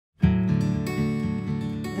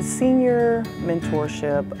The senior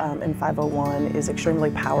mentorship in 501 is extremely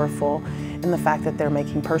powerful in the fact that they're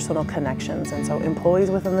making personal connections, and so employees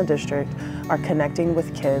within the district are connecting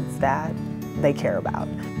with kids that they care about.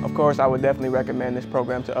 Of course, I would definitely recommend this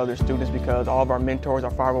program to other students because all of our mentors are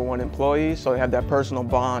 501 employees, so they have that personal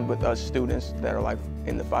bond with us students that are like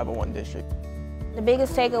in the 501 district. The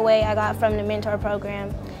biggest takeaway I got from the mentor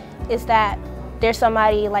program is that there's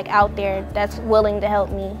somebody like out there that's willing to help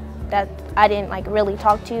me that I didn't like really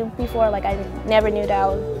talk to before. Like I never knew that I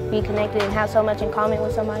would be connected and have so much in common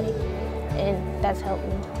with somebody, and that's helped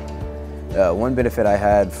me. One benefit I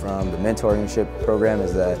had from the mentorship program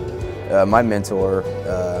is that my mentor,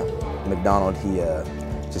 McDonald, he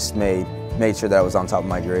just made sure that I was on top of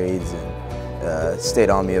my grades and stayed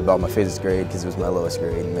on me about my physics grade because it was my lowest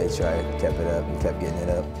grade and made sure I kept it up and kept getting it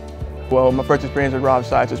up. Well, my first experience with Rob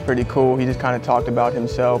Seitz was pretty cool. He just kind of talked about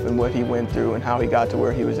himself and what he went through and how he got to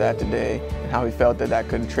where he was at today and how he felt that that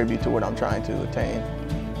could contribute to what I'm trying to attain.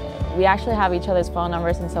 We actually have each other's phone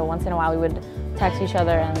numbers, and so once in a while we would text each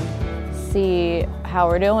other and see how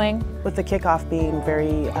we're doing. With the kickoff being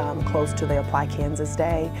very close to the Apply Kansas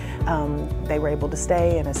Day, they were able to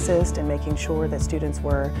stay and assist in making sure that students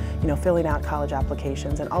were, filling out college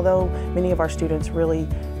applications. And although many of our students really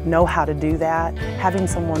know how to do that, having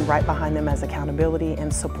someone right behind them as accountability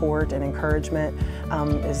and support and encouragement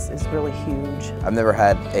is really huge. I've never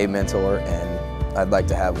had a mentor, and I'd like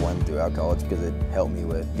to have one throughout college because it helped me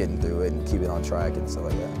with getting through it and keeping on track and stuff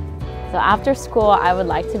like that. So after school, I would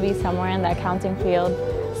like to be somewhere in the accounting field,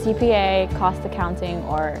 CPA, cost accounting,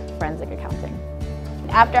 or forensic accounting.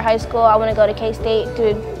 After high school, I want to go to K-State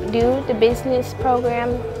to do the business program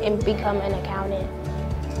and become an accountant.